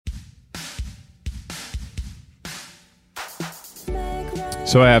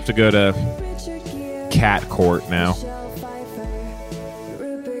So I have to go to cat court now.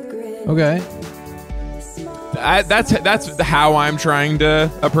 Okay. That's how I'm trying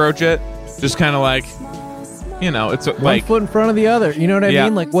to approach it. Just kind of like, it's One like foot in front of the other. You know what I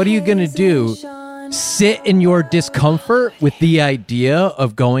mean? Like, what are you going to do? Sit in your discomfort with the idea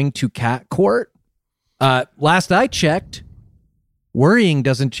of going to cat court? Last I checked, worrying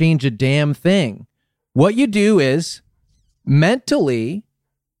doesn't change a damn thing. What you do is mentally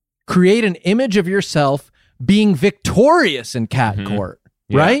create an image of yourself being victorious in cat court,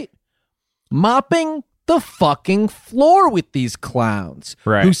 right? Mopping the fucking floor with these clowns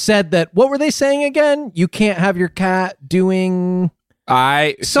who said that, what were they saying again? You can't have your cat doing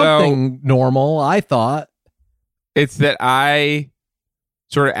something normal, I thought. It's that I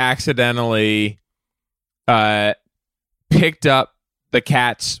sort of accidentally picked up the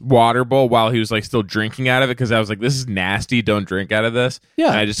cat's water bowl while he was like still drinking out of it, because I was like, this is nasty, don't drink out of this. Yeah.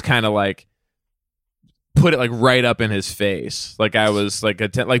 And I just kind of like put it like right up in his face. Like I was like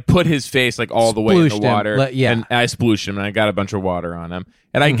put his face like all the way in the water. And I splooshed him and I got a bunch of water on him.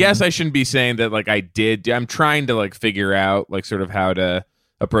 And I guess I shouldn't be saying that like I did. I'm trying to like figure out like sort of how to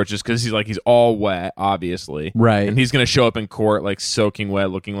approach this, because he's all wet, obviously. Right. And he's going to show up in court like soaking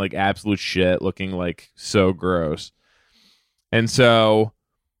wet, looking like absolute shit, looking like so gross. And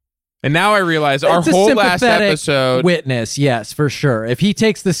now I realize our whole last episode... witness, yes, for sure. If he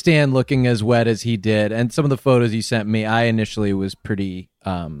takes the stand looking as wet as he did, and some of the photos you sent me, I initially was pretty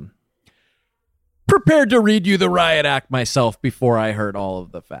prepared to read you the riot act myself before I heard all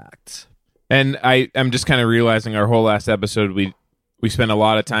of the facts. And I'm just kind of realizing our whole last episode, we spent a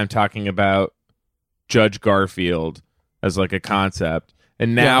lot of time talking about Judge Garfield as like a concept.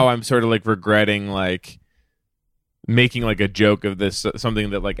 And now I'm sort of like regretting like making like a joke of this,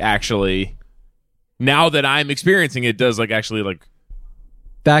 something that like actually, now that I'm experiencing it, does like actually like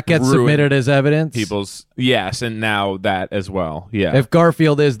that gets submitted as evidence. And now that as well. Yeah. If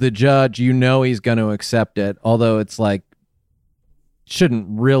Garfield is the judge, he's going to accept it. Although it's like shouldn't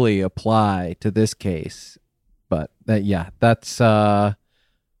really apply to this case. But that's well,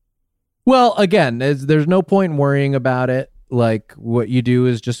 again, there's no point in worrying about it. Like, what you do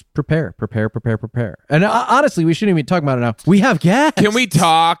is just prepare. And honestly, we shouldn't even talk about it now. We have guests. Can we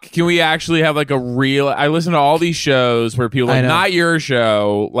talk? Can we actually have like a real... I listen to all these shows where people are like, not your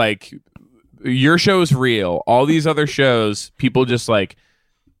show. Like, your show is real. All these other shows, people just like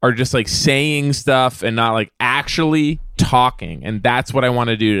are just like saying stuff and not like actually talking. And that's what I want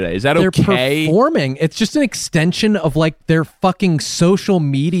to do today. Is that okay? They're performing. It's just an extension of like their fucking social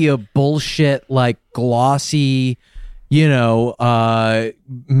media bullshit, like glossy...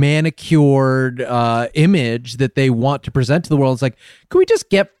 manicured image that they want to present to the world. It's like, can we just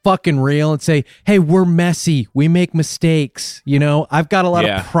get fucking real and say, hey, we're messy. We make mistakes. I've got a lot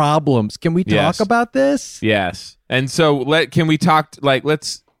of problems. Can we talk about this? Yes. And so can we talk,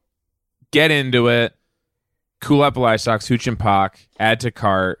 let's get into it. Cool Apple Eye Socks, Hooch and Pock, add to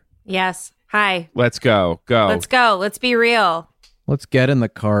cart. Yes. Hi. Let's go. Let's go. Let's be real. Let's get in the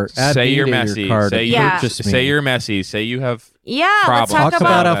cart. Say you're messy. Say you're messy. Say you have problems. Let's talk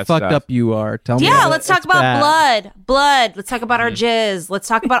about how fucked up you are. Tell me. Yeah, let's talk about blood. Let's talk about our jizz. Let's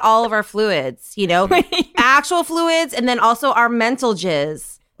talk about all of our fluids. Actual fluids, and then also our mental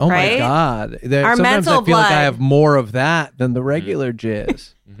jizz. Oh right? my god! Our sometimes mental I feel blood. like I have more of that than the regular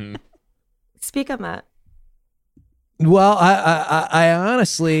jizz. Speak on that. Well, I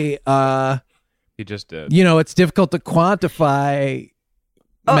honestly. He just did. It's difficult to quantify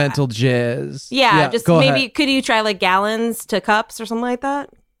mental jizz. Yeah, just maybe ahead. Could you try like gallons to cups or something like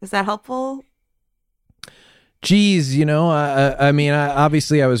that? Is that helpful? Geez, I mean,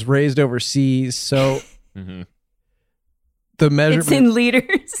 obviously I was raised overseas, so the measurement... It's in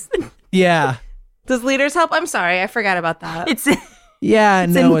liters. Yeah. Does liters help? I'm sorry, I forgot about that. It's fine.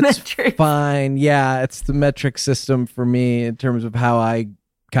 Yeah, it's the metric system for me in terms of how I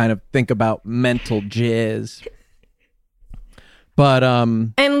kind of think about mental jizz. But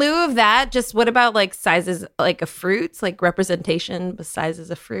in lieu of that, just what about like sizes like of fruits, like representation with sizes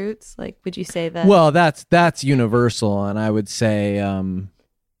of fruits? Like, would you say that? Well, that's universal, and I would say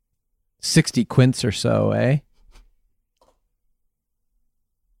 60 quints or so, eh?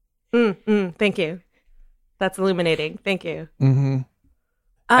 Thank you. That's illuminating. Thank you.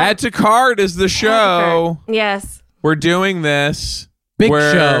 Add to cart is the show. Yes. We're doing this. Big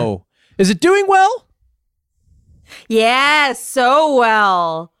show. Is it doing well? Yeah, so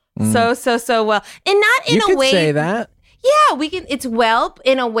well. So well. And not in a way. You could say that. Yeah, we can. It's well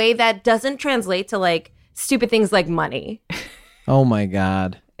in a way that doesn't translate to like stupid things like money. Oh my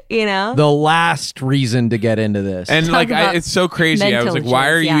God. You know, the last reason to get into this. And it's so crazy. I was like, why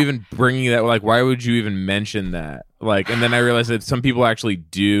are you yeah. even bringing that? Like, why would you even mention that? Like, and then I realized that some people actually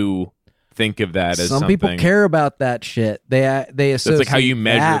do think of that as some something. people care about that shit. They associate. It's like how you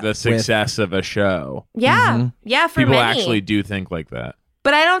measure that the success of a show. yeah, yeah. For People many. actually do think like that.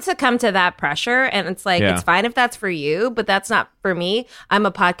 But I don't succumb to that pressure, and it's like it's fine if that's for you, but that's not for me. I'm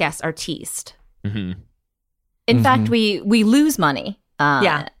a podcast artiste. Mm-hmm. In fact, we lose money.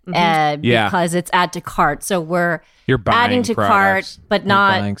 Because it's add to cart. So You're buying adding to products. cart, but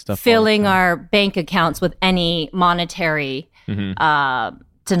buying not stuff all the filling time. our bank accounts with any monetary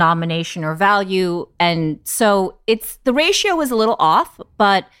denomination or value. And so the ratio is a little off,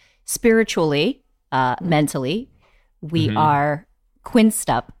 but spiritually, mentally, we are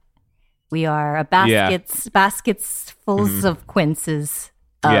quinced up. We are baskets fulls of quinces.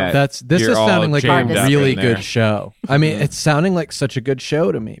 This You're is all sounding like a jammed up really in there. good show. I mean, it's sounding like such a good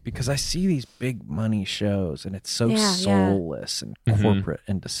show to me because I see these big money shows and it's so soulless and corporate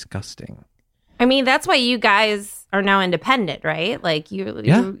and disgusting. I mean, that's why you guys are now independent, right? Like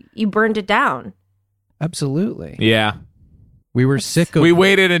you burned it down. Absolutely. Yeah. We were sick of We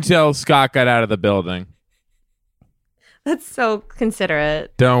waited until Scott got out of the building. That's so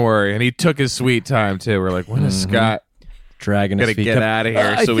considerate. Don't worry. And he took his sweet time, too. We're like, when is Scott dragging his gonna feet. get out of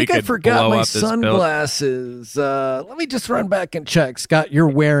here I so we think I could forgot blow my up this building? sunglasses. Let me just run back and check. Scott, you're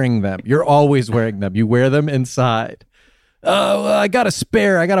wearing them. You're always wearing them. You wear them inside. Well, I got a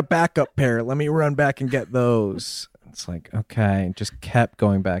spare. I got a backup pair. Let me run back and get those. It's like, okay, just kept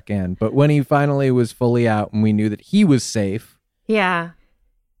going back in. But when he finally was fully out and we knew that he was safe, Yeah.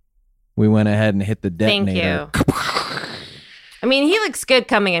 we went ahead and hit the Thank detonator. you. I mean, he looks good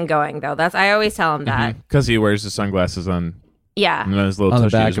coming and going, though. I always tell him that. Because he wears the sunglasses on Yeah. his little On the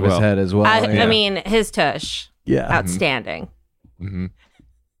tushy back as of well. his head as well. I mean, his tush. yeah. Outstanding. Mm-hmm.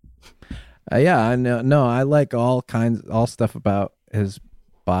 Yeah, I know. No, I like all stuff about his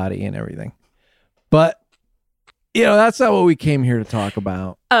body and everything. But, that's not what we came here to talk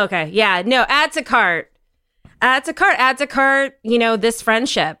about. Okay. Yeah. No, add to cart. Add to cart, this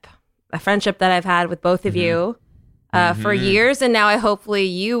friendship, a friendship that I've had with both of you for years. And now hopefully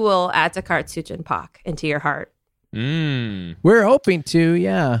you will add to cart Suchin Pak into your heart. We're hoping to,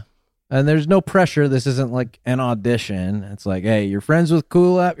 yeah. And there's no pressure. This isn't like an audition. It's like, hey, you're friends with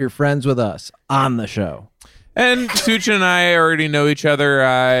Cool App, you're friends with us on the show. And Suchin and I already know each other.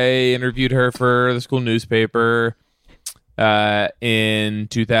 I interviewed her for the school newspaper in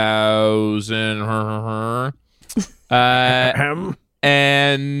 2000.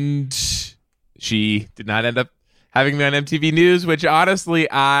 And she did not end up having me on MTV News, which honestly,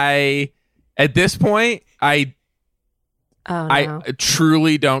 at this point, I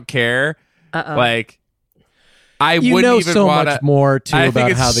truly don't care. Like, I wouldn't even so want much more too I about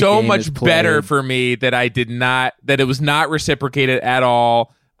think how it's the so game much is better played. for me that that it was not reciprocated at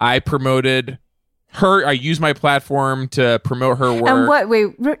all. I promoted her. I used my platform to promote her work.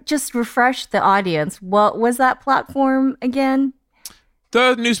 And just refresh the audience. What was that platform again?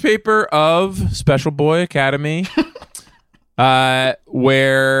 The newspaper of Special Boy Academy,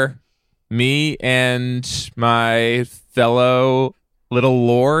 where me and my fellow little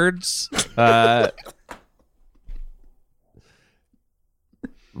lords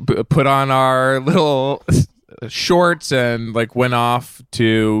put on our little shorts and went off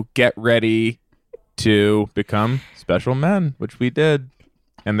to get ready to become special men, which we did.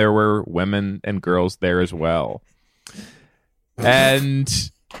 And there were women and girls there as well. And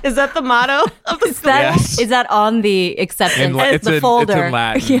Is that the motto of the school? Yes. Is that on the acceptance? it's the folder. It's in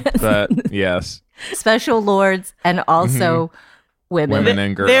Latin, Yes. but yes. Special lords and also women. Women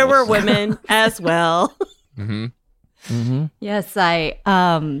and girls. There were women as well. Yes, I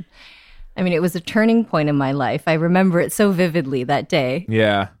mean, it was a turning point in my life. I remember it so vividly that day.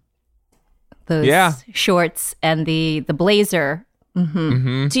 Yeah. Those shorts and the blazer.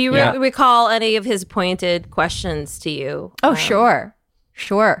 Do you recall any of his pointed questions to you? Oh, sure.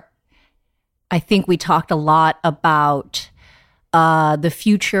 I think we talked a lot about the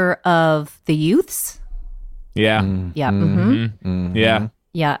future of the youths. Yeah. Yeah. Yeah.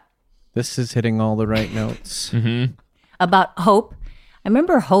 Yeah. This is hitting all the right notes. About hope. I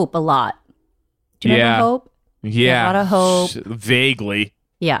remember hope a lot. Do you remember hope? Yeah. A lot of hope. Vaguely.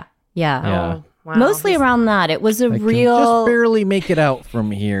 Yeah. Oh, wow. Mostly around that. It was a I can real. just barely make it out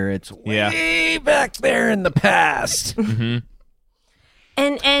from here. It's way back there in the past. And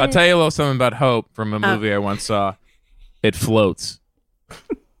I'll tell you a little something about hope from a movie I once saw. It floats.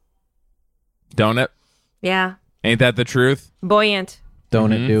 Don't it? Yeah. Ain't that the truth? Buoyant.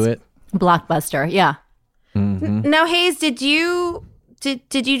 Don't it do it? Blockbuster. Yeah. Now, Hayes, did you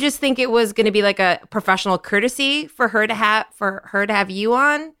Did you just think it was going to be like a professional courtesy for her to have you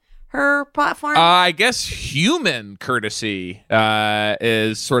on her platform? I guess human courtesy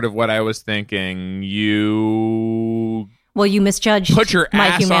is sort of what I was thinking. You misjudged. Put your my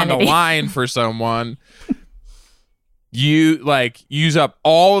ass humanity on the line for someone. You like use up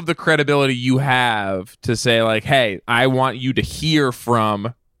all of the credibility you have to say like, "Hey, I want you to hear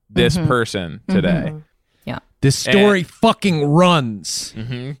from this person today." Yeah, this story fucking runs.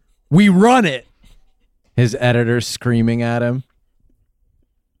 Mm-hmm. We run it. His editor's screaming at him.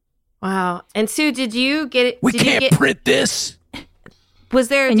 Wow. And Sue, did you get it? We can't print this. Was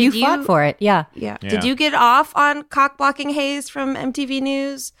there? and you fought for it. Yeah. Yeah. Did you get off on cock blocking Hayes from MTV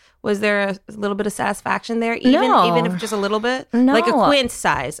News? Was there a little bit of satisfaction there, even if just a little bit, No. like a quince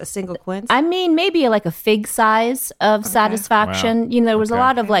size, a single quince? I mean, maybe like a fig size of satisfaction. Wow. There was a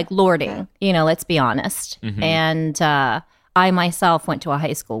lot of like lording, let's be honest. And I myself went to a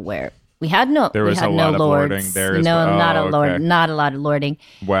high school where we had no There was a no lot of lords. lording there as No, well. not a lord, Okay. not a lot of lording.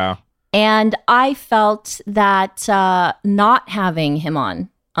 Wow. And I felt that not having him on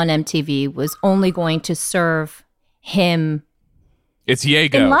MTV was only going to serve him It's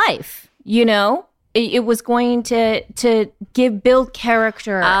Yago. in life. It was going to build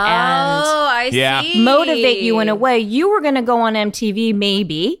character and I Yeah. see. motivate you in a way. You were going to go on MTV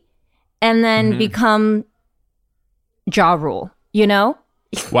maybe, and then become Ja Rule.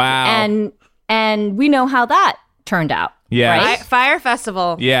 Wow. And we know how that turned out. Yeah. Right? Fire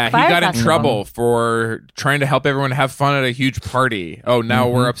Festival. Yeah, he Fire got in Festival. trouble for trying to help everyone have fun at a huge party. Oh, now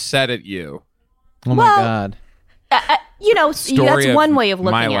we're upset at you. Oh my God. Story that's of one way of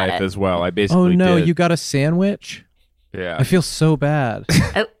looking my at life it. as well. I basically Oh no, did. you got a sandwich? Yeah. I feel so bad.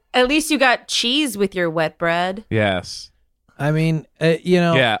 At least you got cheese with your wet bread. Yes. I mean,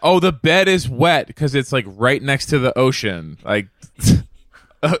 Yeah. Oh, the bed is wet because it's like right next to the ocean. Like,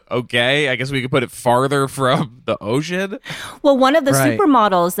 okay, I guess we could put it farther from the ocean. Well, one of the Right.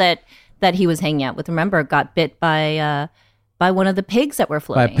 supermodels that he was hanging out with, remember, got bit by one of the pigs that were by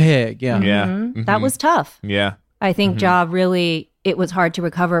floating. a pig, yeah. Yeah. Mhm. That was tough. Yeah. I think Ja really, it was hard to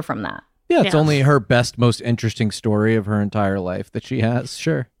recover from that. Yeah, it's Yeah. only her best, most interesting story of her entire life that she has.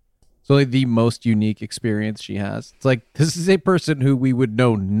 Sure. It's only the most unique experience she has. It's like, this is a person who we would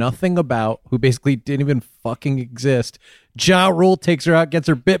know nothing about, who basically didn't even fucking exist. Ja Rule takes her out, gets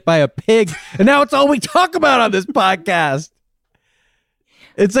her bit by a pig, and now it's all we talk about on this podcast.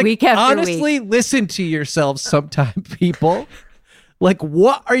 It's like, Week after honestly, listen to yourselves sometime, people. Like,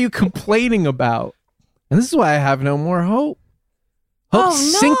 what are you complaining about? And this is why I have no more hope.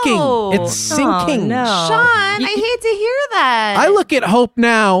 Hope's no. sinking. It's sinking. no. Sean, I hate to hear that. I look at Hope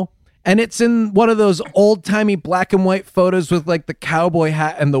now, and it's in one of those old-timey black and white photos with like the cowboy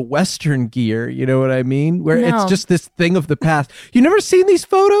hat and the Western gear. You know what I mean? Where No. it's just this thing of the past. You never seen these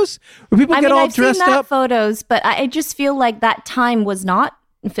photos where people get all I've dressed seen that up? photos, but I just feel like that time was not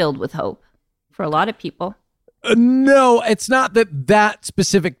filled with hope for a lot of people. No, it's not that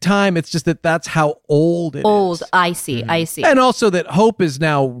specific time. It's just that that's how old it is. Old, I see. And also that Hope is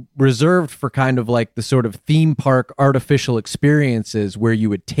now reserved for kind of like the sort of theme park artificial experiences where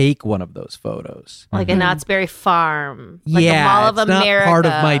you would take one of those photos. like a Knott's Berry Farm. Like yeah, a Mall of it's America. not part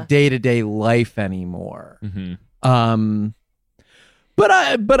of my day-to-day life anymore. But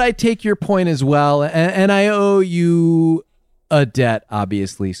I take your point as well, and I owe you a debt,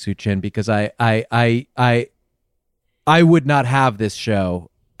 obviously, Suchin, because I would not have this show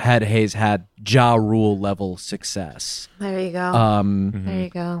had Hayes had Ja Rule level success. There you go. Mm-hmm. There you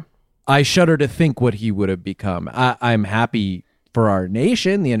go. I shudder to think what he would have become. I'm happy for our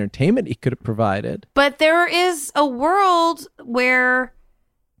nation, the entertainment he could have provided. But there is a world where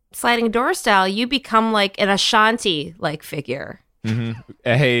sliding door style, you become like an Ashanti like figure.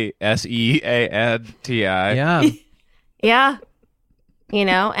 Aseanti. Yeah. Yeah.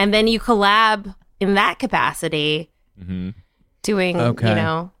 And then you collab in that capacity doing,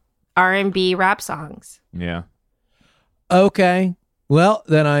 Okay. R&B rap songs. Yeah. Okay. Well,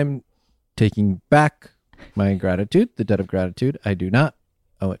 then I'm taking back my gratitude, the debt of gratitude. I do not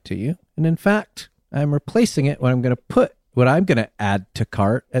owe it to you. And in fact, I'm replacing it. What I'm going to add to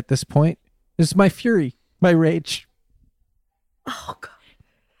cart at this point is my fury, my rage. Oh, God.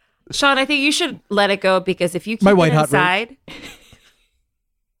 Sean, I think you should let it go because if you keep My it white hot inside,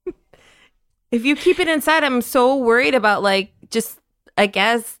 if you keep it inside, I'm so worried about just, I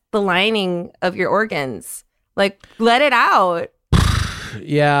guess, the lining of your organs. Let it out.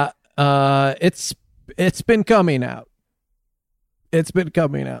 Yeah. It's been coming out. It's been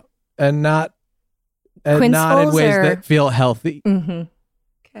coming out, and not in Quincefoils ways are- that feel healthy. Mm-hmm.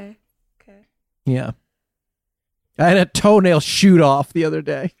 Okay. Yeah. I had a toenail shoot off the other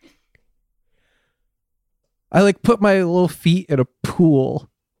day. I like put my little feet in a pool.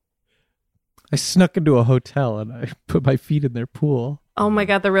 I snuck into a hotel and I put my feet in their pool. Oh my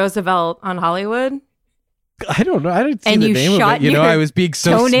God, the Roosevelt on Hollywood. I don't know. I didn't see And the you name of shot it. You know, your I was being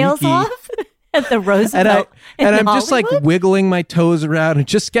so toenails sneaky. off at the Roosevelt. And in I'm just like Hollywood? wiggling my toes around and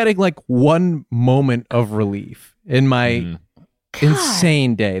just getting like one moment of relief in my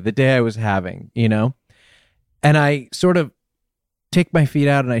insane day, the day I was having, you know? And I sort of take my feet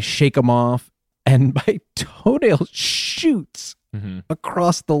out and I shake them off, and my toenail shoots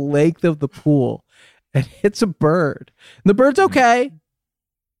across the length of the pool and hits a bird. And the bird's okay.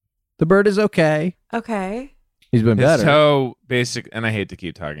 The bird is okay. Okay. He's been His better. toe and I hate to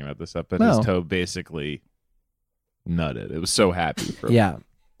keep talking about this stuff, but No. his toe basically nutted. It was so happy for Yeah.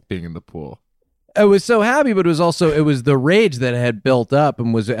 being in the pool. I was so happy, but it was the rage that had built up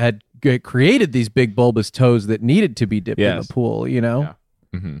and had created these big bulbous toes that needed to be dipped in Yes. the pool, you know? Yeah.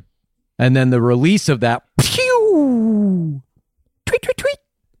 Mm-hmm. And then the release of that, pew, tweet, tweet, tweet.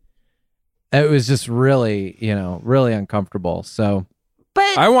 It was just really, really uncomfortable. So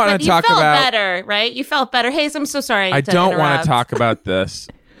But I wanna but talk you felt about- better, right? You felt better. Hayes, I'm so sorry. I to don't want interrupt, to talk about this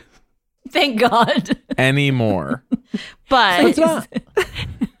Thank God. anymore. but let's not.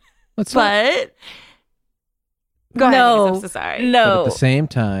 Let's not. but go ahead. No. Hayes, I'm so sorry. But at No. the same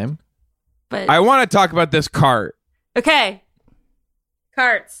time, But I want to talk about this cart. okay,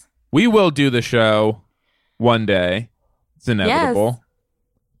 carts. We will do the show one day. It's inevitable.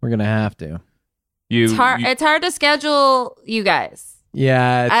 we're going to have to. It's hard. It's hard to schedule you guys.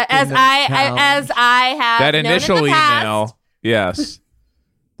 Yeah. it's As been a challenge. I have that known initial in the past, email. Yes.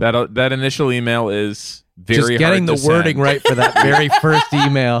 That initial email is very just getting hard the to wording send. right for that very first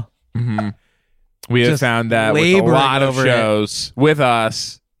email. Mm-hmm. We have Just found that with a laboring lot of over it. shows with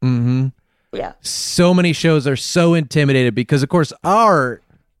us. Mm-hmm. Yeah. So many shows are so intimidated because, of course, our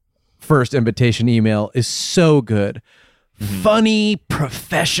first invitation email is so good. Funny,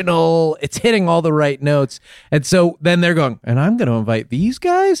 professional. It's hitting all the right notes. And so then they're going, and I'm going to invite these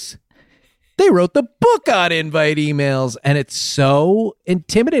guys? They wrote the book on invite emails. And it's so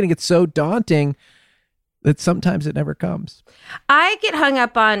intimidating. It's so daunting that sometimes it never comes. I get hung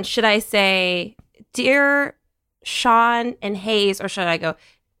up on, should I say, dear Sean and Hayes, or should I go,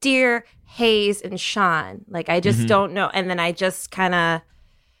 dear Hayes and Sean? Like, I just don't know. And then I just kind of,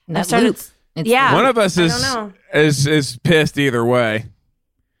 That started- loop. It's yeah. One of us I is don't know. is pissed either way.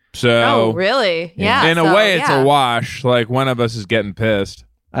 So Oh, really? Yeah. in a so, way, it's yeah. a wash. Like one of us is getting pissed.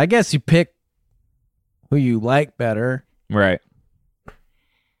 I guess you pick who you like better. Right.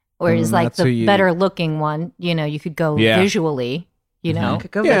 Whereas like that's who the you- better looking one, you could go Yeah. visually,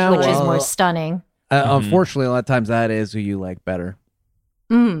 Could go Yeah, visual. which is well, more stunning. Unfortunately, a lot of times that is who you like better.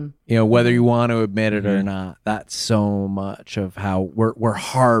 Mm. Whether you want to admit it or not, that's so much of how we're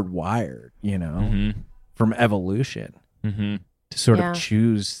hardwired, from evolution Mm-hmm. to sort Yeah. of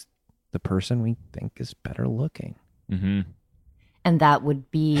choose the person we think is better looking. Mm-hmm. And that would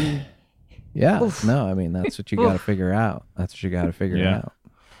be Yeah. No, I mean, that's what you got to figure out. That's what you got to figure Yeah. out.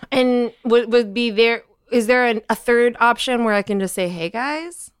 And would be there, is there a third option where I can just say, hey,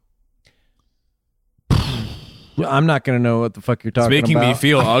 guys? I'm not going to know what the fuck you're It's talking making about. me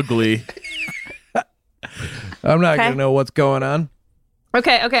feel ugly. I'm not Okay. going to know what's going on.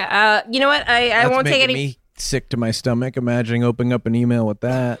 Okay. You know what? I That's won't take making any. me sick to my stomach imagining opening up an email with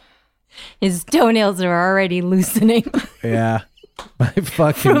that. his toenails are already loosening Yeah. My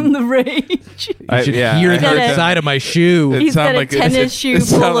fucking from the rage. you should hear I the heard that. inside of my shoe. He's sounded got a tennis shoe it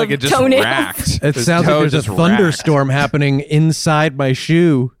sounded full like of it just toenails. racked. It His sounds like toes there's a just thunderstorm happening inside my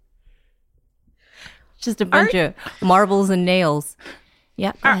shoe. Just a bunch of marbles and nails.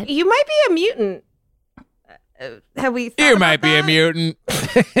 Yeah. go ahead. You might be a mutant. Have we? racked. thought You about might be a that? mutant.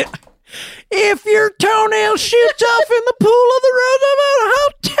 If your toenail shoots off in the pool of the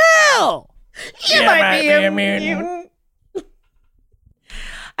Roosevelt Hotel, You might be a mutant.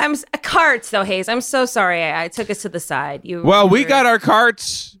 Carts though, Hayes. I'm so sorry. I took us to the side. Well, we got our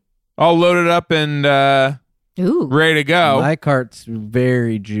carts all loaded up and Ooh. ready to go. my cart's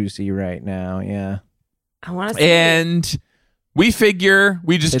very juicy right now. Yeah, I want to see. And we figure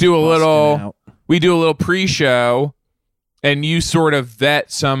we just It's do a busting little out. we do a little pre-show and you sort of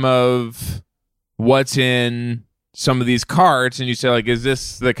vet some of what's in some of these carts and you say like, is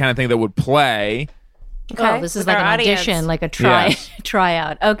this the kind of thing that would play? Okay, Oh, this is with like our an audience. audition, like a Yes.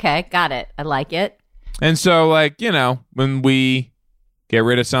 tryout. Okay, got it. I like it. And so like, when we get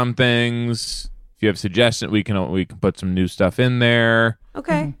rid of some things, if you have suggestions, we can put some new stuff in there.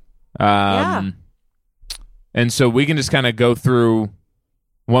 Okay. Um And so we can just kind of go through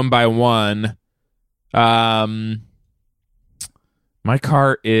one by one. My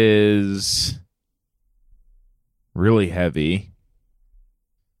cart is really heavy.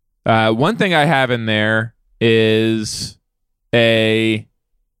 One thing I have in there is a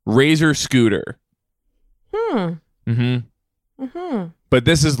Razor scooter. But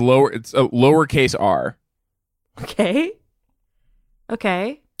this is lower. It's a lowercase r. Okay.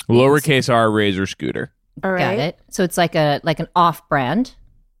 Lowercase r Razor scooter. All right. Got it. So it's like an off-brand.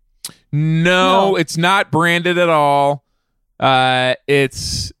 No, it's not branded at all.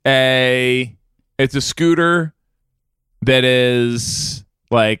 It's a scooter that is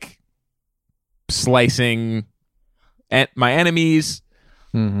like slicing my enemies.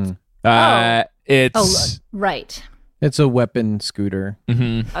 It's right. It's a weapon scooter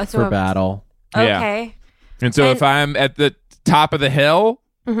for battle. Okay. Yeah. And so if I'm at the top of the hill,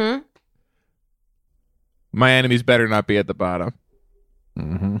 my enemies better not be at the bottom.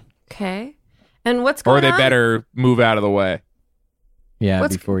 Okay. And what's going on? Or they better move out of the way. Yeah,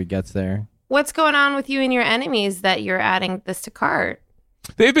 before he gets there. What's going on with you and your enemies that you're adding this to cart?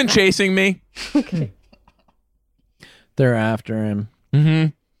 They've been chasing me. They're after him.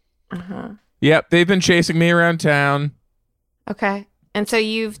 Yep, they've been chasing me around town. Okay. And so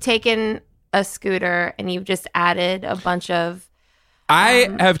you've taken a scooter and you've just added a bunch of... I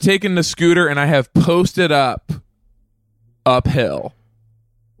have taken the scooter and I have posted uphill.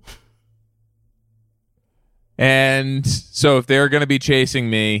 And so if they're going to be chasing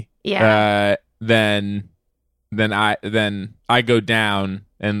me, then I go down,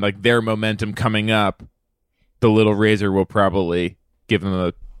 and like their momentum coming up, the little Razor will probably give them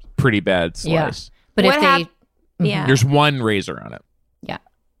a pretty bad slice. But if there's one Razor on it. Yeah.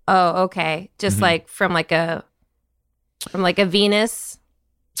 Oh, okay. Just like from like a Venus.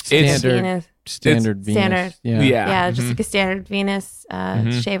 Standard Venus. Standard. Yeah. Just like a standard Venus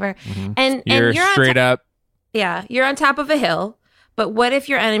shaver. And You're you're straight up. Yeah, you're on top of a hill. But what if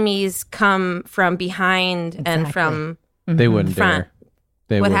your enemies come from behind and from They wouldn't front?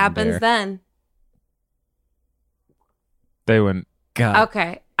 dare. What happens then? They wouldn't. God.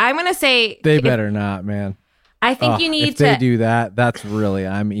 Okay, I'm gonna say They better not, man. I think you need if they do that, that's really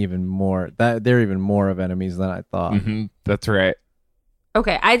they're even more of enemies than I thought. That's right.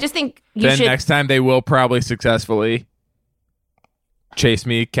 Okay, I just think you Then should. next time they will probably successfully chase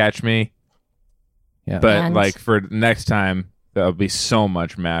me, catch me. Yeah. But And- like for next time, that'll be so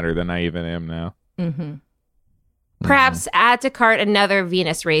much madder than I even am now. Perhaps add to cart another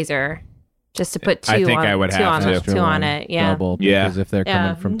Venus Razor, just to put two. I think on, I would two have on to. it. Two on it. Yeah, Double, Yeah. because if they're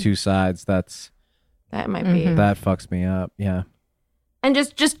coming from two sides, that might be. that fucks me up. Yeah. And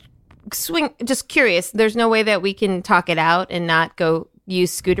just swing. Just curious. There's no way that we can talk it out and not go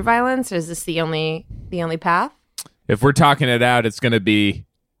use scooter violence. Or is this the only path? If we're talking it out, it's going to be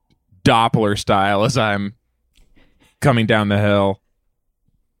Doppler style as I'm coming down the hill,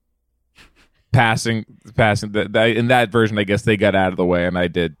 passing. In that version, I guess they got out of the way, and I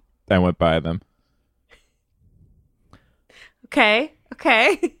went by them. Okay.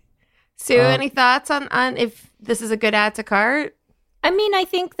 Sue, any thoughts on if this is a good add to cart? I mean, I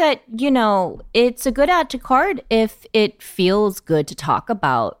think that, it's a good add to cart if it feels good to talk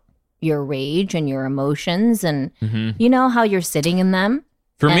about your rage and your emotions and, how you're sitting in them.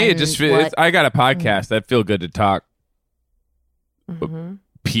 For me, it And just feels. I got a podcast. I feel good to talk.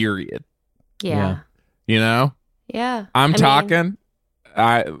 Period. Yeah. You know, Yeah. I'm talking.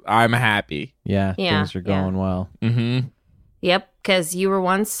 I'm happy. Yeah. Yeah, Things are going well. Yep. Because you were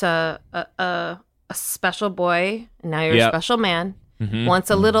once a special boy, and now you're a special man. Once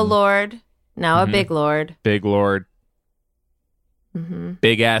a little lord, now a big lord. Big lord.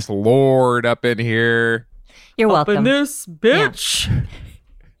 Big ass lord up in here. You're welcome. this bitch.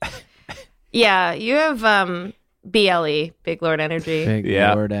 Yeah, you have BLE, Big Lord Energy. Big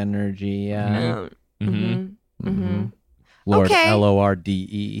Lord energy. Yeah. Lord Okay.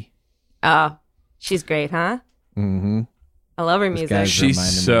 LORDE. Oh, she's great, huh? Mm-hmm. I love her This music. guy's She's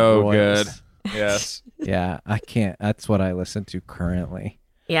reminding me of so Royce. good. Yes. Yeah, I can't. That's what I listen to currently.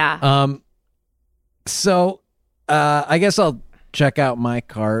 Yeah. So, I guess I'll check out my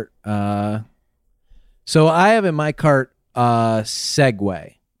cart. So I have in my cart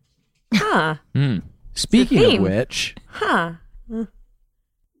Segway. Huh. Speaking of theme. which, Huh.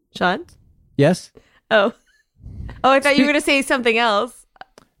 Sean? yes, Oh, I thought you were going to say something else.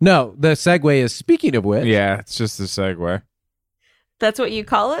 no, the Segway is speaking of which. Yeah, it's just a segue. That's what you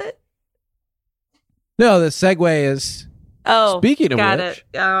call it? No, the Segway is Oh, speaking of got which. it.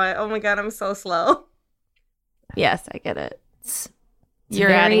 Oh my God, I'm so slow. Yes, I get it. You're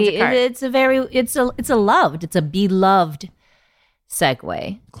very, adding to cart. it's a loved, it's a beloved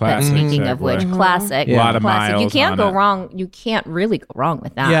segue. Classic Speaking segue. of which, classic. A lot of classic. You miles can't on go it. wrong. You can't really go wrong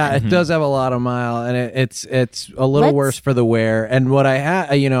with that. Yeah, it does have a lot of mile, and it's a little Let's- worse for the wear. And what I have,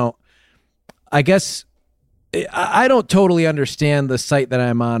 I guess I don't totally understand the site that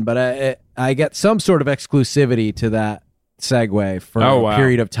I'm on, but I get some sort of exclusivity to that Segway for Oh, a wow.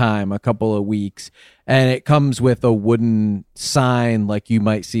 period of time, a couple of weeks, and it comes with a wooden sign, like you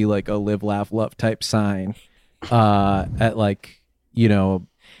might see like a Live, Laugh, Love type sign at like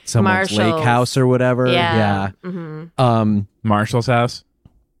someone's lake Marshall's. house or whatever. Yeah. Yeah. Mm-hmm. Marshall's house.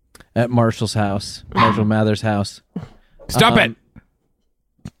 At Marshall's house, Marshall Mather's house. Stop it.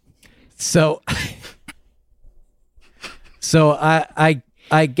 So,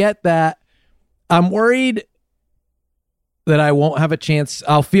 I get that. I'm worried that I won't have a chance.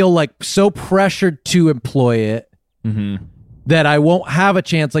 I'll feel like so pressured to employ it Mm-hmm. that I won't have a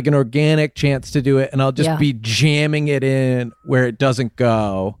chance, like an organic chance to do it, and I'll just Yeah. be jamming it in where it doesn't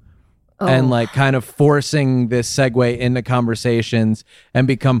go. Oh. And like kind of forcing this segue into conversations and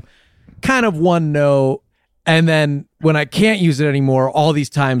become kind of one note. And then when I can't use it anymore, all these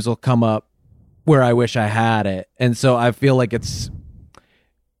times will come up where I wish I had it. And so I feel like it's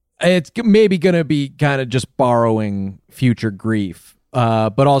maybe going to be kind of just borrowing future grief.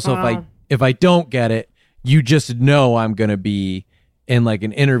 But also if I don't get it, you just know I'm going to be in like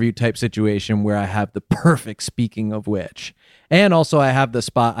an interview type situation where I have the perfect speaking of which. And also I have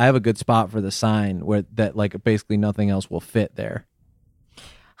a good spot for the sign where that like basically nothing else will fit there.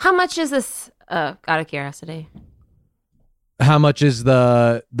 How much is this? Out of curiosity. How much is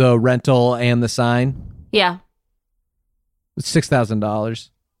the rental and the sign? Yeah. It's $6,000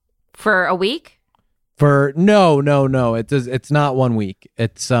 For a week? for no. It's not 1 week.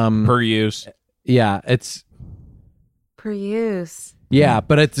 It's Per use. yeah, it's Per use.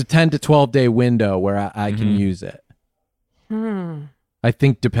 but it's a 10 to 12 day window where I can use it. I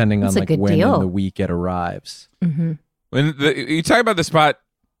think depending That's on a like good when deal. in the week it arrives. Mhm. When you talk about the spot,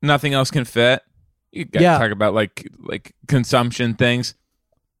 nothing else can fit. You got to Yeah. talk about like consumption things.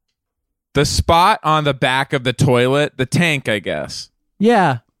 The spot on the back of the toilet, the tank, I guess.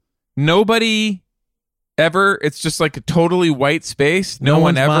 Yeah. Nobody ever. It's just like a totally white space. No one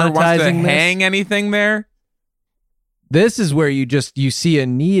one's ever wants to monetizing this? hang anything there. This is where you see a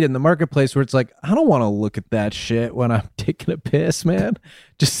need in the marketplace where it's like, I don't want to look at that shit when I'm taking a piss, man.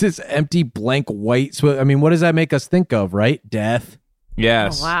 Just this empty blank white. I mean, what does that make us think of, right? Death,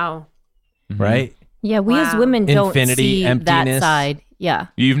 Yes. Oh, wow. right? Yeah, we as Wow. women don't Infinity, see that emptiness. side. Yeah.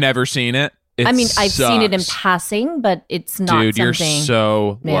 You've never seen it. It I mean, I've seen it in sucks. passing, but it's not Dude, you're something.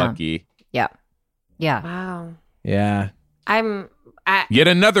 so Yeah. lucky. Yeah. Yeah. Wow. Yeah. Yet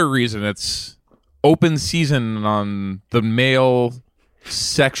another reason it's open season on the male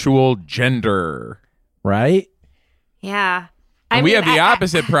sexual gender. Right? Yeah. And we have the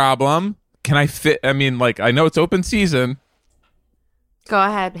opposite problem. Can I fit? I mean, like, I know it's open season. Go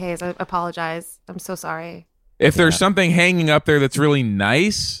ahead, Hayes. I apologize. I'm so sorry. If there's something hanging up there that's really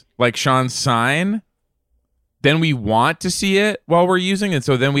nice, like Sean's sign, then we want to see it while we're using it.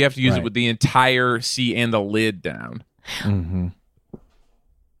 So then we have to use it Right. with the entire C and the lid down, Mm-hmm.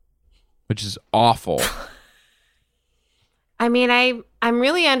 which is awful. I mean, I'm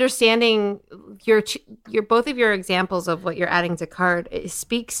really understanding your both of your examples of what you're adding to cart. It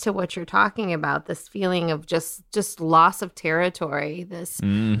speaks to what you're talking about. This feeling of just loss of territory. This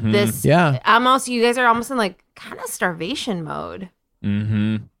Yeah. almost, you guys are almost in like kind of starvation mode.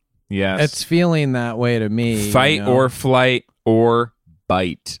 Mm-hmm. Yes. It's feeling that way to me. fight you know? or flight or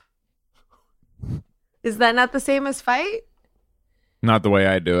bite. Is that not the same as fight? Not the way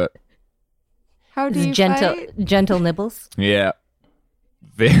I do it. How do you fight? gentle nibbles. Yeah.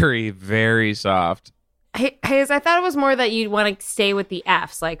 Very, very soft. Hayes, I thought it was more that you'd want to stay with the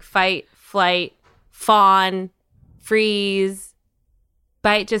Fs, like fight, flight, fawn, freeze.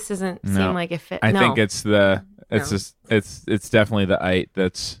 Bite just doesn't No. seem like it fit. I no, think it's the No. just it's definitely the ite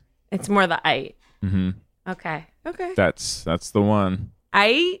that's it's more the ite. mhm. Okay. That's the one.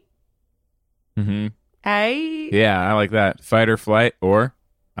 Ite. Mhm. Ite. Yeah, I like that. Fight or flight or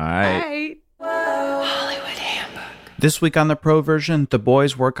ite. Ite. This week on the Pro version, the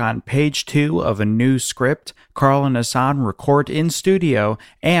boys work on page 2 of a new script, Carl and Hassan record in studio,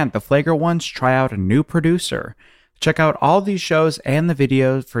 and the Flagrant Ones try out a new producer. Check out all these shows and the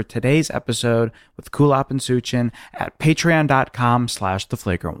videos for today's episode with Kulap and Suchin at patreon.com/the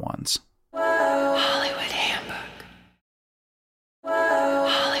Flagrant Ones.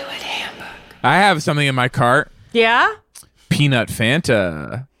 I have something in my cart. Yeah. Peanut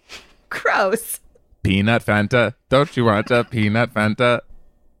Fanta. Gross. Peanut Fanta. Don't you want a peanut Fanta?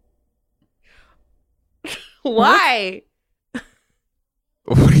 Why?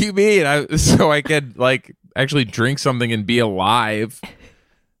 What do you mean? So I could like actually drink something and be alive.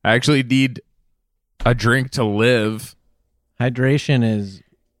 I actually need a drink to live. Hydration is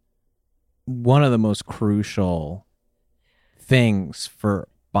one of the most crucial things for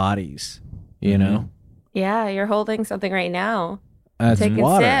bodies, you know? Yeah, you're holding something right now. Taking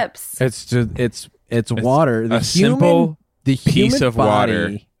water. Sips. It's water. The simple piece of body,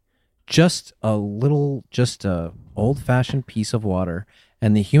 water. Just a old-fashioned piece of water.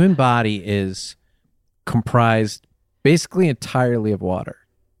 And the human body is comprised basically entirely of water.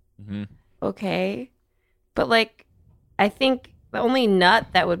 Mm-hmm. Okay. But like, I think the only nut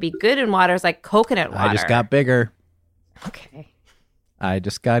that would be good in water is like coconut water. I just got bigger. Okay. I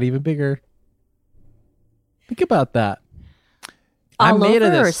just got even bigger. Think about that. All I'm made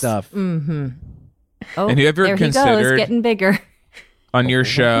of over. this stuff. Mm-hmm. Oh, And you ever there he goes, considered getting bigger. on your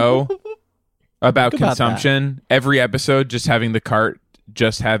show about Think about consumption, every episode just having the cart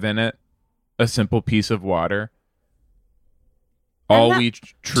just have in it a simple piece of water? All we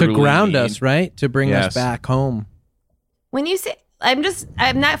truly to ground need. us, right? To bring Yes. us back home. When you say, I'm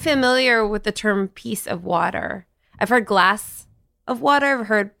not familiar with the term piece of water. I've heard glass of water, I've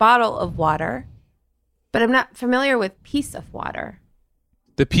heard bottle of water, but I'm not familiar with piece of water.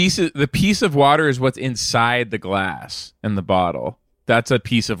 The piece of water is what's inside the glass and the bottle. That's a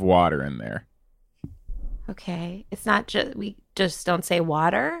piece of water in there. Okay. It's not just, we just don't say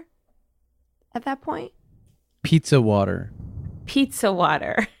water at that point. Pizza water. Pizza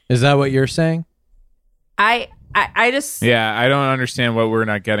water. Is that what you're saying? I just, Yeah, I don't understand what we're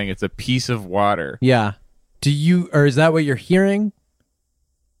not getting. It's a piece of water. Yeah. Or is that what you're hearing?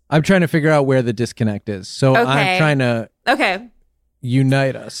 I'm trying to figure out where the disconnect is. So Okay. I'm trying to okay.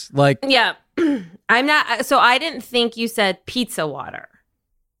 unite us. Like, Yeah. I'm not, so I didn't think you said pizza water,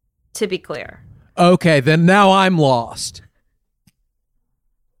 to be clear. okay, then now I'm lost.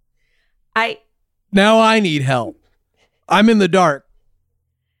 Now I need help. I'm in the dark.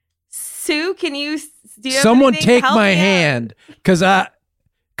 Sue, do you have Someone anything to take help my me out? hand, because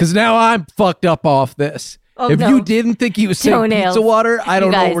now I'm fucked up off this. Oh, if no. you didn't think he was saying Toenails. pizza water, I don't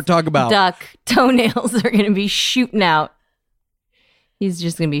You know guys, what we're talking about. Duck toenails are going to be shooting out. He's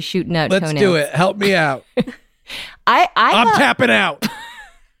just going to be shooting out Let's toenails. do it. Help me out. I'm I'm tapping out.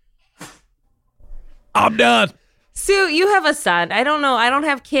 I'm done. Sue, you have a son. I don't know. I don't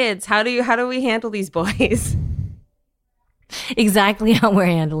have kids. How do we handle these boys? exactly how we're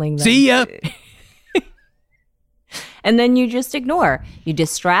handling them. See ya. And then you just ignore. You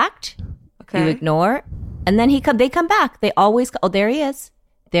distract. Okay. You ignore. And then they come back. They always. Oh, there he is.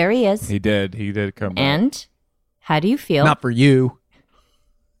 There he is. He did come back. And how do you feel? Not for you.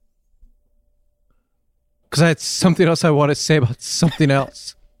 Because I had something else I want to say about something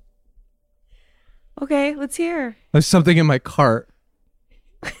else. Okay, let's hear. There's something in my cart.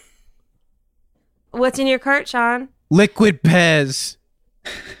 What's in your cart, Sean? Liquid Pez.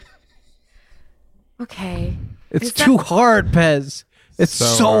 Okay. It's Is that- too hard, Pez. It's So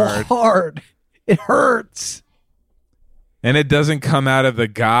so hard. hard. It hurts. And it doesn't come out of the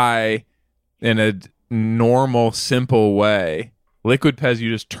guy in a normal, simple way. Liquid Pez,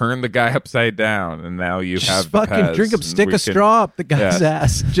 you just turn the guy upside down, and now you Just have fucking Pez, drink him. and Stick we a can- straw up the guy's Yes.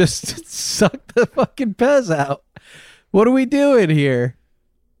 ass. Just suck the fucking Pez out. What are we doing here?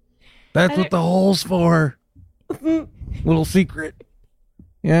 That's what the hole's for. Little secret.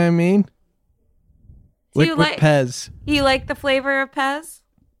 You know what I mean? Do you Liquid like- Pez. You like the flavor of Pez?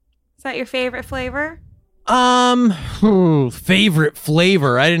 Is that your favorite flavor? Favorite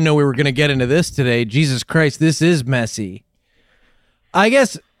flavor. I didn't know we were going to get into this today. Jesus Christ, this is messy. I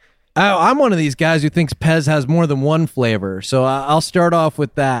guess I'm one of these guys who thinks Pez has more than one flavor. So I'll start off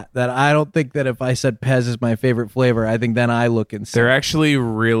with that I don't think that if I said Pez is my favorite flavor, I think then I look and They're actually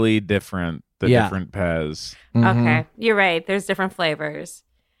really different, the Yeah. different Pez. Okay, you're right. There's different flavors.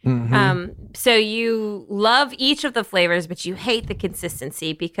 So you love each of the flavors, but you hate the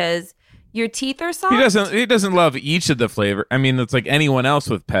consistency because your teeth are soft. He doesn't love each of the flavor. I mean, it's like anyone else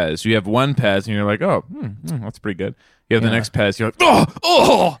with Pez. You have one Pez, and you're like, oh, that's pretty good. You have the next Pez, you're like,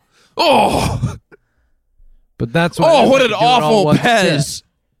 oh. But that's what Oh, what I an do it all awful one Pez. sip.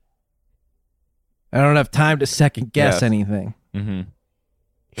 I don't have time to second guess Yes. anything.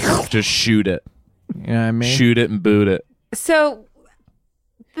 Just shoot it. You know what I mean? Shoot it and boot it. So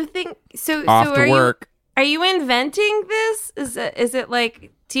the thing. So Off so to are work. Are you inventing this? Is it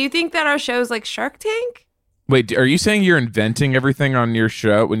like? Do you think that our show's like Shark Tank? Wait, are you saying you're inventing everything on your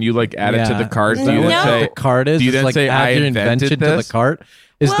show when you like add it to the cart? Is Do that you what then No. say the cart is? do you It's then like say, add I your invented invention to the this? cart?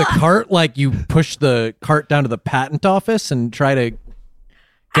 Is the Well- cart like you push the cart down to the patent office and try to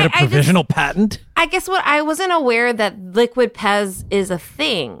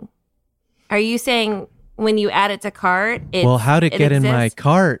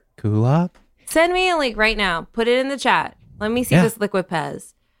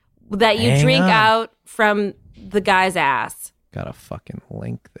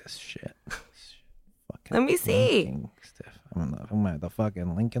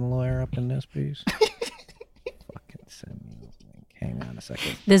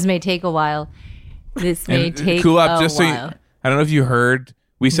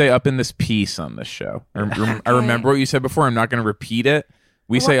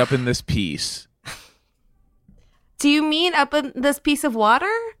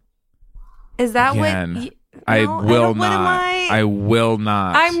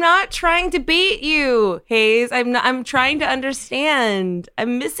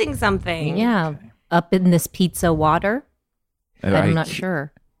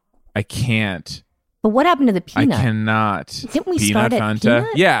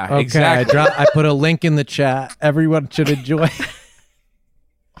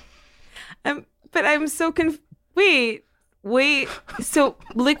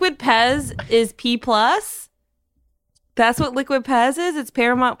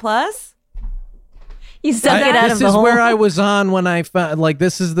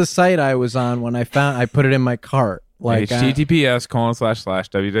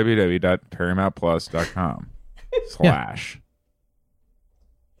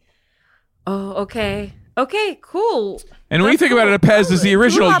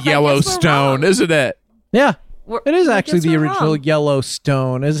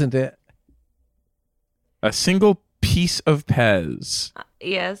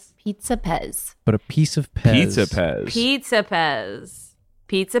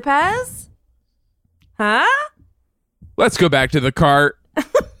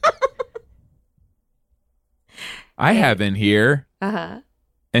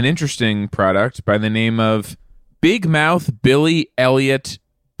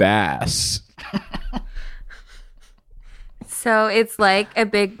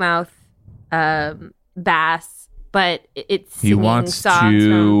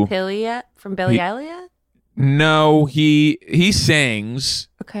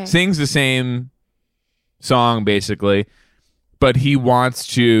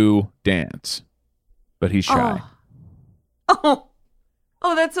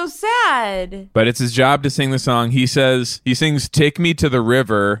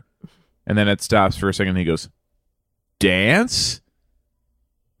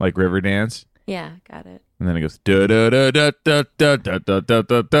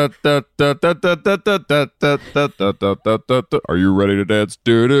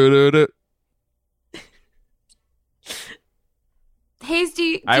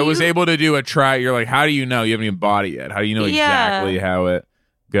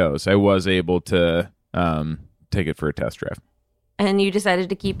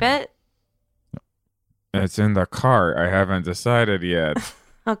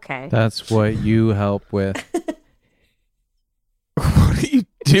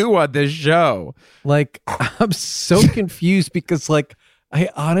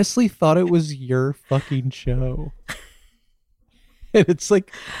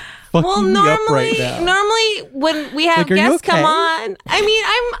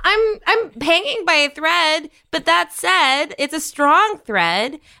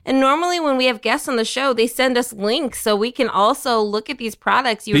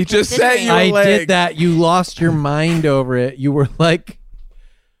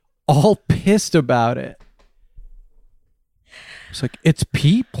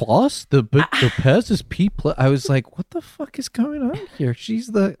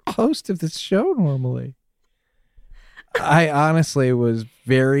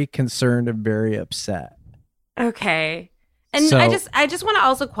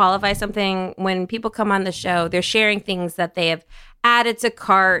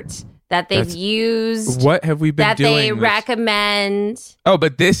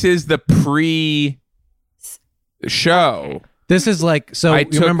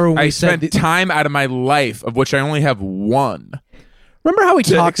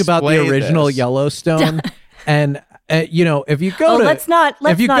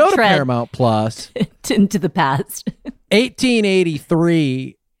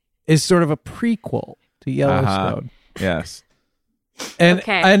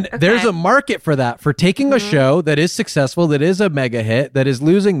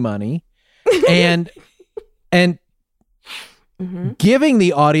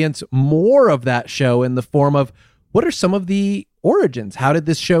what are some of the origins? How did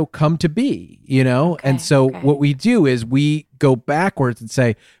this show come to be? You know? Okay, and so what we do is we go backwards and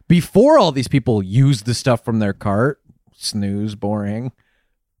say, before all these people use the stuff from their cart, snooze, boring,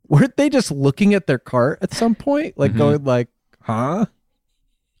 weren't they just looking at their cart at some point? Like going like, huh?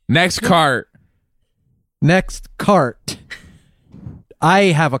 Next cart. Next cart. I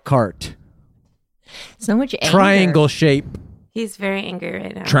have a cart. So much anger. Triangle shape. He's very angry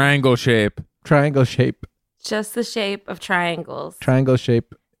right now. Triangle shape. Triangle shape. Just the shape of triangles. Triangle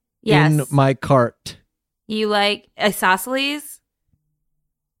shape. Yes. In my cart. You like isosceles?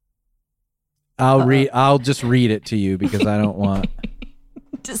 I'll just read it to you because I don't want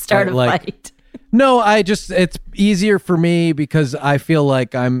to start a like- fight. No, it's easier for me because I feel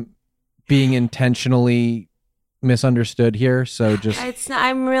like I'm being intentionally misunderstood here. So just It's not,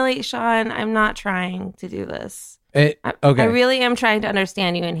 I'm really, Sean, I'm not trying to do this. okay. I really am trying to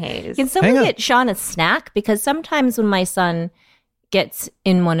understand you and Hayes. Can someone Hang on. get Sean a snack? Because sometimes when my son gets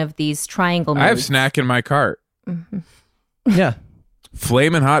in one of these triangle moves, I have snack in my cart. Yeah.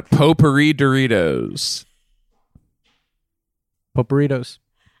 Flamin' hot potpourri Doritos. Poporitos.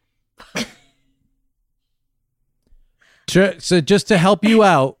 So just to help you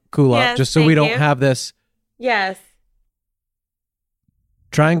out, Kulop, Yes, just so we thank don't you. have this, Yes.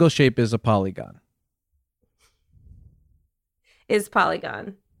 triangle shape is a polygon. Is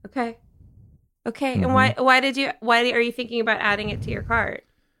polygon. Okay. Okay. Mm-hmm. And why are you thinking about adding it to your cart?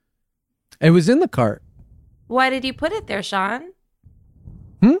 It was in the cart. Why did you put it there, Sean?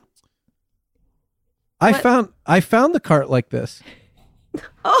 I What? found the cart like this.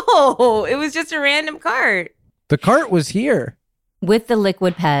 Oh, it was just a random cart. The cart was here. with the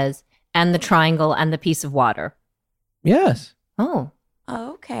liquid Pez and the triangle and the piece of water. Yes. Oh,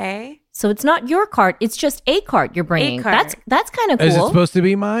 Okay. so it's not your cart; it's just a cart you're bringing. cart. That's kind of cool. Is it supposed to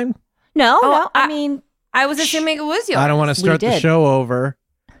be mine? No, Oh, no. I I- mean, I was assuming it was yours. I don't want to start the did. show over.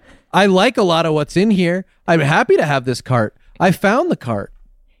 I like a lot of what's in here. I'm happy to have this cart. I found the cart.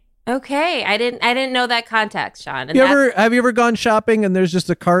 Okay, I didn't know that context, Sean. And Have you ever gone shopping and there's just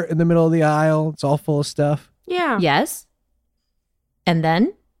a cart in the middle of the aisle? It's all full of stuff. Yeah. yes. And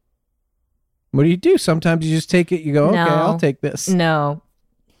then What do? Sometimes you just take it. You go, okay, No. I'll take this. no,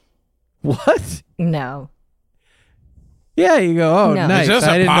 What? no. Yeah, you go, oh, No. nice. It's just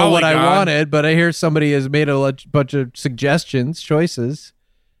I a didn't know what I polygon. wanted, but I hear somebody has made a bunch of suggestions, choices.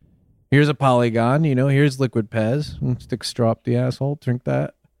 Here's a polygon, here's liquid Pez. Stick a straw up the asshole, drink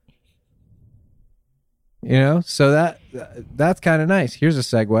that. So that's kind of nice. Here's a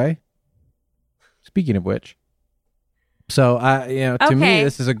segue. Speaking of which. So to me, Okay.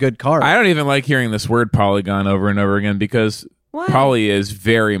 this is a good card. I don't even like hearing this word polygon over and over again because What? poly is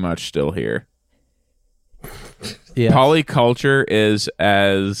very much still here. Yes. Polyculture is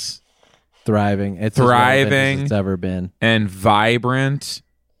as Thriving. It's Thriving. as relevant as it's ever been. and vibrant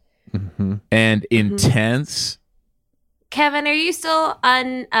Mm-hmm. and intense. Kevin, are you still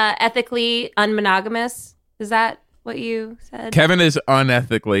ethically unmonogamous? Is that what you said? Kevin is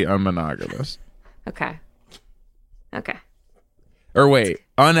unethically unmonogamous. Okay. Okay. Or wait,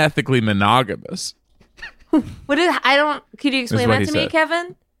 unethically monogamous. What is? Could you explain what that he to me, said.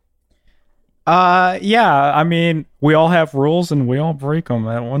 Kevin? Yeah, I mean, we all have rules and we all break them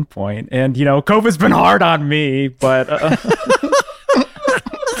at one point. And, COVID's been hard on me, but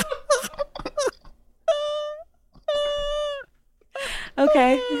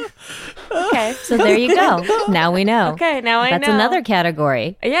Okay. Okay. So there you go. Now we know. Okay. Now I know. That's another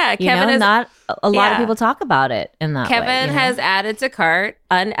category. Yeah. You Kevin know, has not a lot of yeah. people talk about it in that way. Kevin you know? has added to cart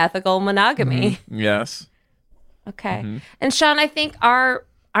unethical monogamy. Yes. Okay. And Sean, I think our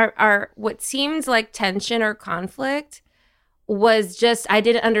what seems like tension or conflict was just I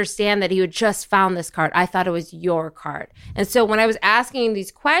didn't understand that he had just found this card. I thought it was your card. And so when I was asking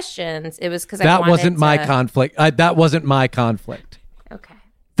these questions, it was because I That wanted wasn't my to- conflict. That wasn't my conflict. Okay.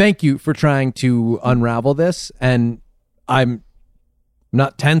 Thank you for trying to unravel this. And I'm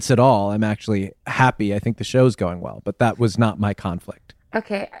not tense at all. I'm actually happy. I think the show's going well, but that was not my conflict.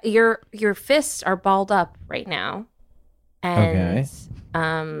 Okay. Your fists are balled up right now. And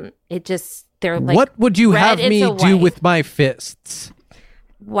it just they're like what would you red have me into do white. with my fists?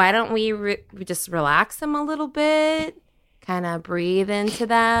 Why don't we just relax them a little bit? Kind of breathe into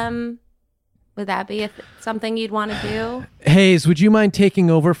them. Would that be something you'd want to do? Hayes, would you mind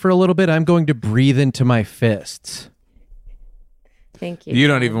taking over for a little bit? I'm going to breathe into my fists. Thank you. You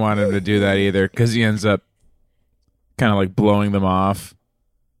don't even want him to do that either because he ends up kind of like blowing them off.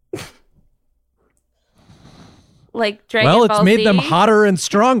 Like Dragon Well, it's Ball made Z? them hotter and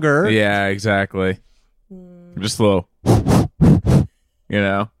stronger. Yeah, exactly. Just a little,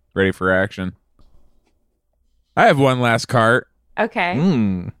 ready for action. I have one last cart.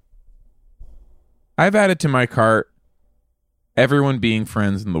 Okay. I've added to my cart everyone being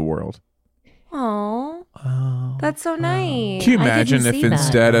friends in the world. Oh, that's so nice. Can you imagine if see that.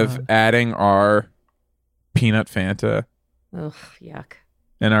 instead of adding our peanut Fanta Ugh, yuck.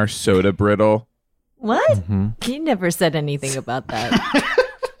 and our soda brittle What? You never said anything about that.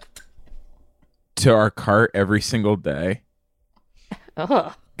 to our cart every single day,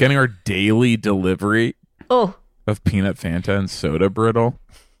 Ugh. getting our daily delivery Oh, of peanut Fanta and soda brittle.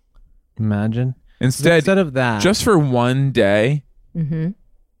 Imagine. Instead of that, just for one day,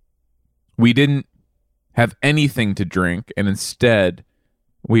 we didn't have anything to drink, and instead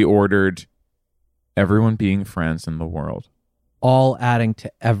we ordered everyone being friends in the world. all adding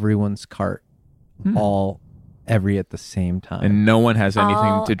to everyone's cart, every at the same time. And no one has anything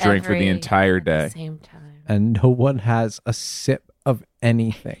All to drink for the every entire at the day. same time. And no one has a sip of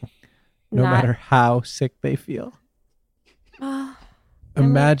anything, no Not- matter how sick they feel. Oh,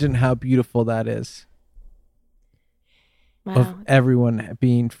 Imagine how beautiful that is, wow. of everyone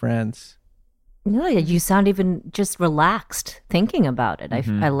being friends. no, you sound even just relaxed thinking about it.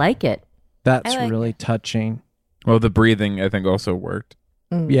 I like it. That's I like really it. touching. Well, the breathing, I think, also worked.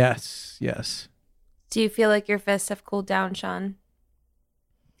 Yes, yes. Do you feel like your fists have cooled down, Sean?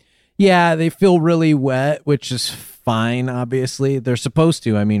 Yeah, they feel really wet, which is fine, obviously. They're supposed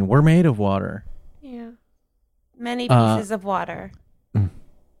to. I mean, we're made of water. Yeah. Many pieces of water.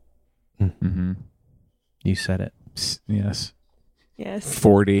 Mm-hmm. You said it. Yes. Yes.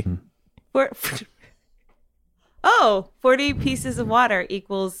 40. Oh, 40 pieces of water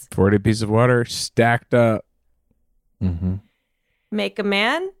equals 40 pieces of water stacked up. Mm-hmm. make a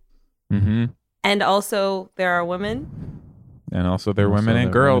man. Mm-hmm. And also there are women. And also they're women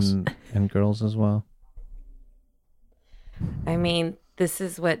and girls. And girls as well. I mean, this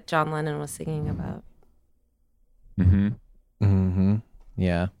is what John Lennon was singing about. Mm-hmm. Mm-hmm.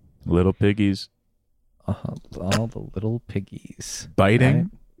 Yeah. Little piggies All the little piggies. biting Right?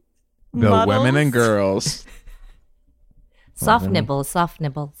 the Muddles. women and girls Soft nibbles, soft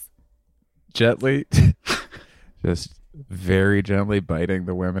nibbles. gently, just very gently biting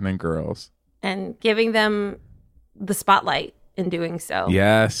the women and girls. And giving them the spotlight in doing so.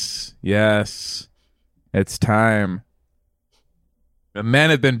 Yes, yes. It's time. The men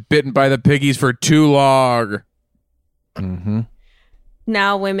have been bitten by the piggies for too long. Mm-hmm.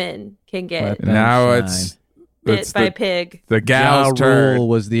 Now women can get Let them Now shine. it's bit by the, a pig. the gal's Ja turn. Rule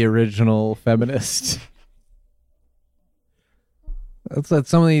was the original feminist. Let's let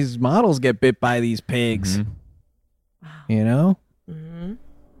some of these models get bit by these pigs. Mhm. You know? Hmm.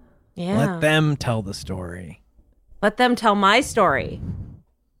 Yeah. Let them tell the story. Let them tell my story.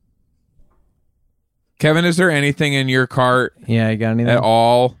 Kevin, is there anything in your cart Yeah, you got anything? at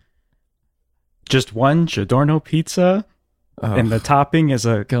all? Just one Giordano pizza, and the topping is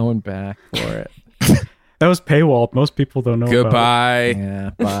a. Going back for it. That was paywalled. Most people don't know. About Goodbye. Yeah,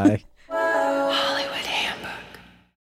 bye.